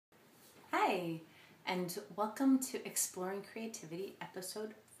Hi, and welcome to Exploring Creativity,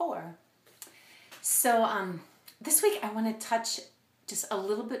 episode 4. So, this week I want to touch just a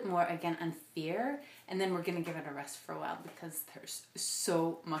little bit more again on fear, and then we're going to give it a rest for a while because there's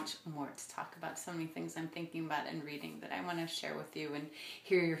so much more to talk about. So many things I'm thinking about and reading that I want to share with you and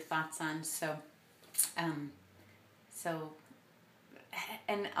hear your thoughts on.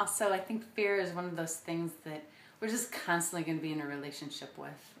 And also I think fear is one of those things that we're just constantly going to be in a relationship with.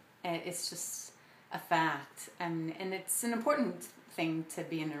 It's just a fact, and it's an important thing to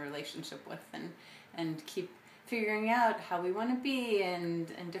be in a relationship with and keep figuring out how we want to be and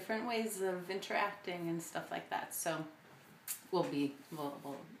different ways of interacting and stuff like that. So we'll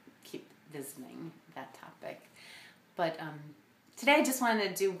keep visiting that topic. But today I just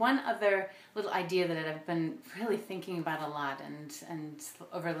wanted to do one other little idea that I've been really thinking about a lot and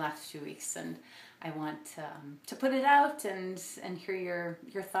over the last few weeks, and I want to put it out and hear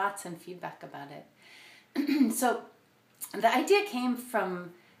your thoughts and feedback about it. So the idea came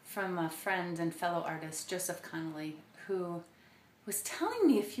from a friend and fellow artist, Joseph Connolly, who was telling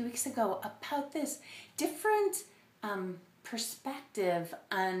me a few weeks ago about this different perspective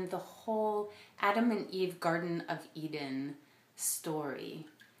on the whole Adam and Eve Garden of Eden story.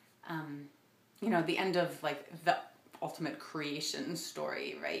 The end of like the ultimate creation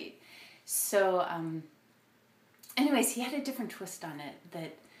story, right? So, anyways, he had a different twist on it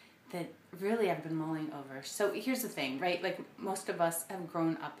that really I've been mulling over. So here's the thing, right? Like most of us have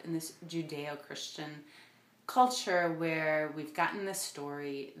grown up in this Judeo-Christian culture where we've gotten this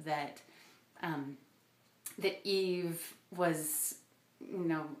story that Eve was,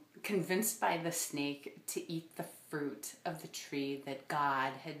 convinced by the snake to eat the fruit of the tree that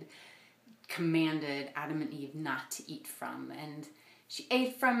God had commanded Adam and Eve not to eat from, and she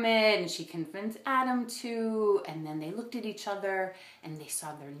ate from it, and she convinced Adam to, and then they looked at each other, and they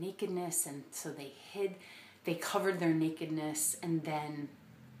saw their nakedness, and so they covered their nakedness, and then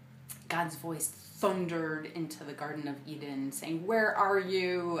God's voice thundered into the Garden of Eden, saying, "Where are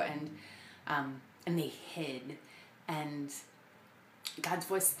you?" And they hid, and God's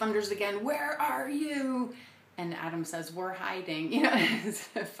voice thunders again, "Where are you?" And Adam says, "We're hiding." As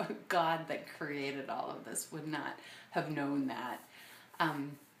if a God that created all of this would not have known that.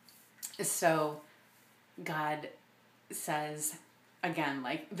 So God says again,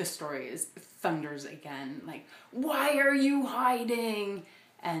 like the story is thunders again, like, "Why are you hiding?"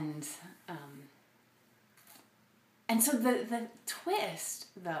 And so the twist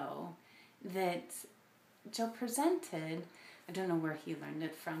though that Joe presented, I don't know where he learned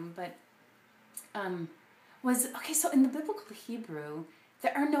it from, but was, okay, so in the biblical Hebrew,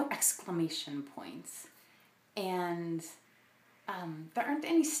 there are no exclamation points. And there aren't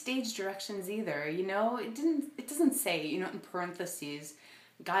any stage directions either, It doesn't say, in parentheses,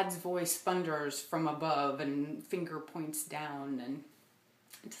 God's voice thunders from above and finger points down, and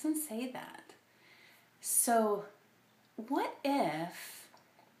it doesn't say that. So what if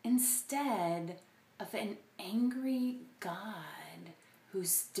instead of an angry God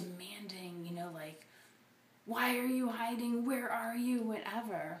who's demanding, like, "Why are you hiding? Where are you?"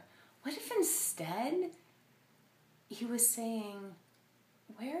 Whatever. What if instead he was saying,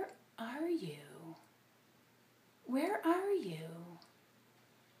 "Where are you? Where are you?"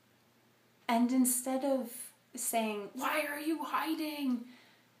 And instead of saying, "Why are you hiding?"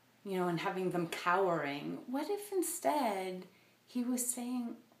 And having them cowering, what if instead he was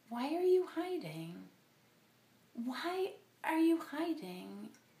saying, "Why are you hiding? Why are you hiding?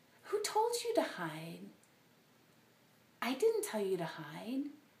 Who told you to hide? I didn't tell you to hide.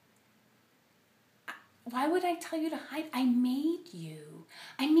 Why would I tell you to hide? I made you.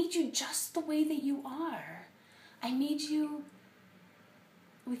 I made you just the way that you are. I made you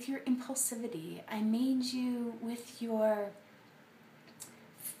with your impulsivity. I made you with your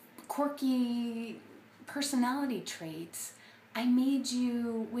quirky personality traits. I made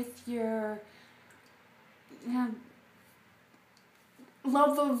you with your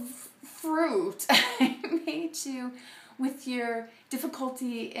love of fruit. I made you with your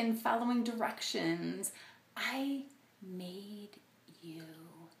difficulty in following directions. I made you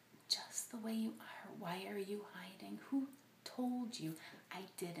just the way you are. Why are you hiding? Who told you? I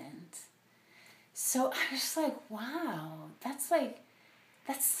didn't." So I was like, wow, that's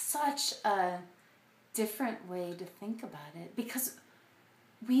such a different way to think about it, because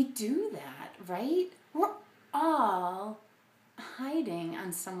we do that, right? We're all hiding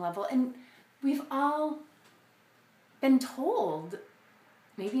on some level, and we've all been told,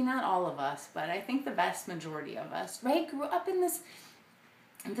 maybe not all of us, but I think the vast majority of us, right, grew up in this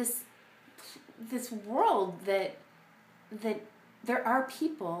world that there are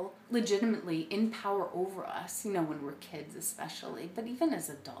people legitimately in power over us, when we're kids especially, but even as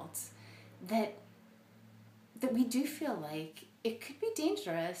adults, that we do feel like it could be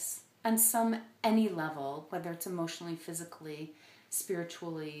dangerous on any level, whether it's emotionally, physically,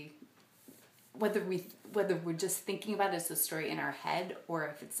 spiritually, whether we're just thinking about it as a story in our head or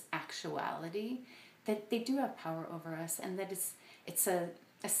if it's actuality, that they do have power over us, and that it's a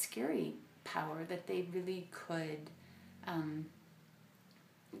scary power, that they really could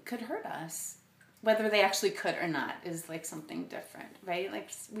hurt us. Whether they actually could or not is like something different, right? Like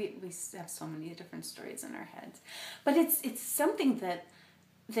we have so many different stories in our heads, but it's something that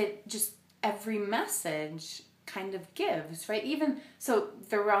just every message kind of gives, right? Even so,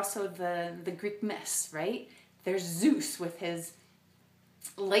 there were also the Greek myths, right? There's Zeus with his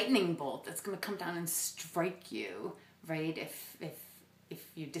lightning bolt that's going to come down and strike you, right? If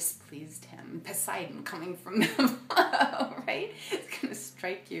you displeased him. Poseidon coming from below, right? It's going to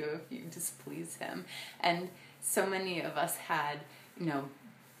strike you if you displease him. And so many of us had,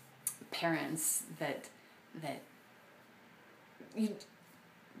 parents that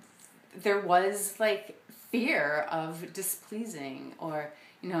there was like fear of displeasing, or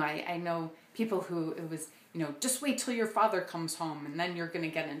I know people who it was just wait till your father comes home and then you're gonna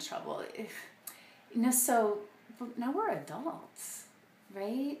get in trouble. So but now we're adults,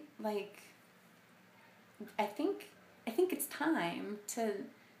 right? Like I think it's time to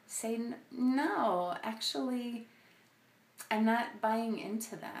say no. Actually, I'm not buying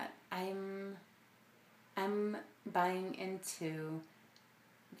into that. I'm buying into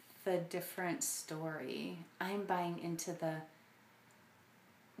the different story. I'm buying into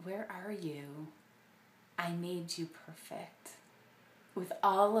where are you? I made you perfect. With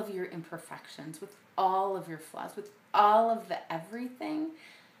all of your imperfections, with all of your flaws, with all of the everything,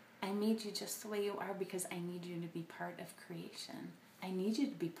 I made you just the way you are because I need you to be part of creation. I need you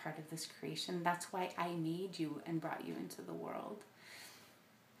to be part of this creation. That's why I made you and brought you into the world.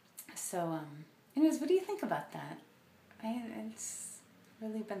 So, anyways, what do you think about that? It's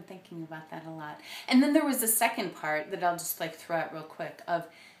really been thinking about that a lot. And then there was the second part that I'll just like throw out real quick of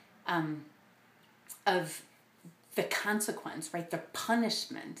the consequence, right? The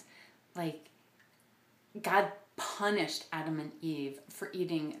punishment. Like God punished Adam and Eve for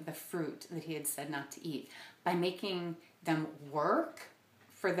eating the fruit that he had said not to eat by making them work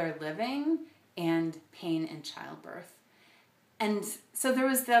for their living and pain in childbirth. And so there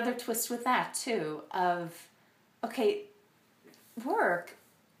was the other twist with that too of, okay, work,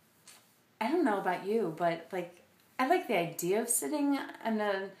 I don't know about you, but like I like the idea of sitting on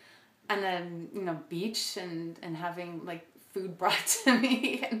a beach and having like food brought to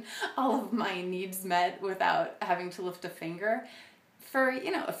me and all of my needs met without having to lift a finger for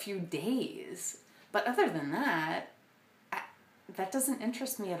a few days. But other than that, that doesn't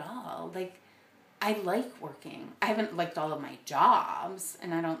interest me at all. Like I like working. I haven't liked all of my jobs,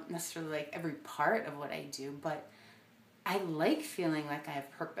 and I don't necessarily like every part of what I do, but I like feeling like I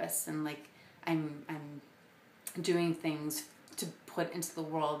have purpose and like I'm doing things to put into the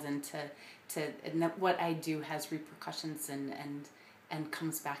world, and and that what I do has repercussions and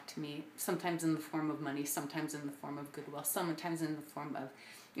comes back to me, sometimes in the form of money, sometimes in the form of goodwill, sometimes in the form of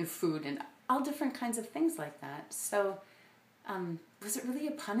food and all different kinds of things like that. So was it really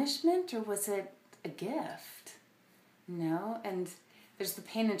a punishment or was it a gift? And there's the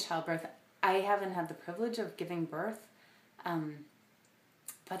pain in childbirth. I haven't had the privilege of giving birth,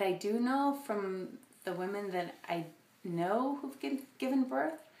 but I do know from the women that I know who've given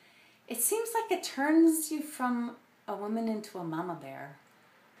birth, it seems like it turns you from a woman into a mama bear.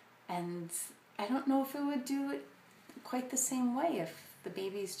 And I don't know if it would do it quite the same way if the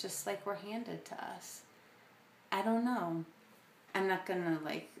babies just like were handed to us. I don't know. I'm not gonna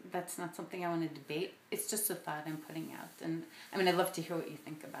that's not something I want to debate. It's just a thought I'm putting out. And I mean, I'd love to hear what you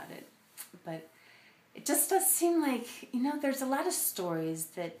think about it. But it just does seem like, there's a lot of stories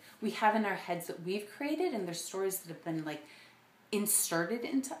that we have in our heads that we've created, and there's stories that have been like inserted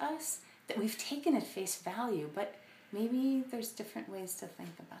into us that we've taken at face value, but maybe there's different ways to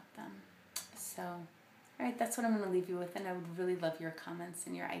think about them. So, all right, that's what I'm going to leave you with, and I would really love your comments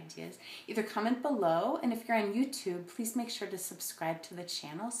and your ideas. Either comment below, and if you're on YouTube, please make sure to subscribe to the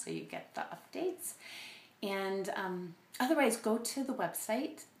channel so you get the updates. And otherwise, go to the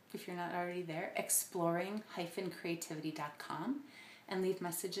website, if you're not already there, exploring-creativity.com, and leave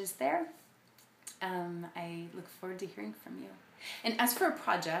messages there. I look forward to hearing from you. And as for a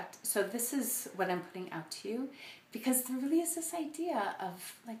project, so this is what I'm putting out to you, because there really is this idea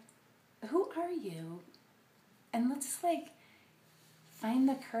of like, who are you? And let's find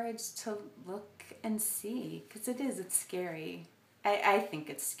the courage to look and see, because it's scary. I think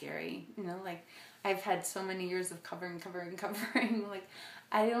it's scary, you know, like I've had so many years of covering, like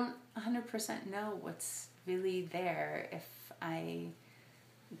I don't 100% know what's really there if I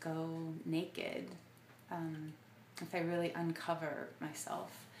go naked, if I really uncover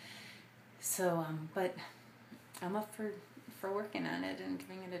myself. So, but I'm up for working on it and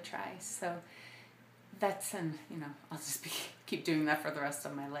giving it a try. So that's, and you know, I'll just keep doing that for the rest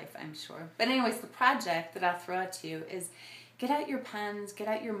of my life, I'm sure. But anyways, the project that I'll throw out to you is get out your pens, get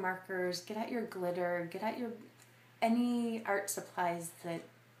out your markers, get out your glitter, get out your any art supplies that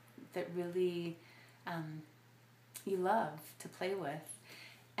really you love to play with,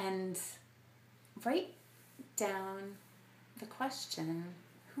 and write down the question,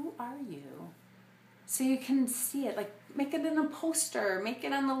 who are you? So you can see it, like make it in a poster, make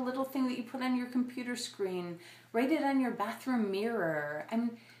it on the little thing that you put on your computer screen, write it on your bathroom mirror.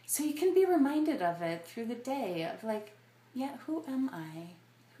 So you can be reminded of it through the day of like, yeah, who am I?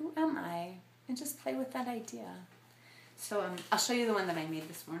 Who am I? And just play with that idea. So I'll show you the one that I made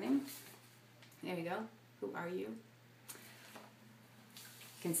this morning. There you go. Who are you?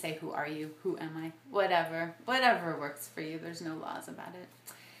 You can say, who are you? Who am I? Whatever works for you. There's no laws about it.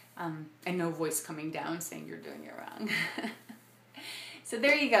 And no voice coming down saying you're doing it wrong. So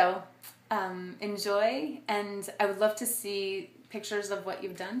there you go. Enjoy, and I would love to see pictures of what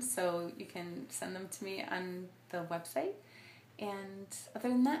you've done, so you can send them to me on the website. And other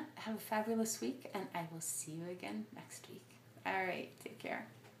than that, have a fabulous week, and I will see you again next week. All right, take care.